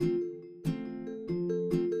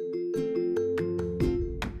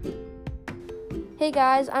Hey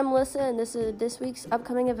guys, I'm Melissa, and this is this week's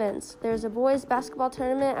upcoming events. There's a boys basketball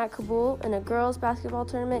tournament at Kabul and a girls basketball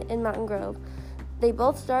tournament in Mountain Grove. They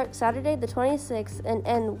both start Saturday the 26th and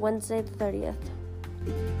end Wednesday the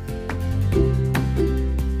 30th.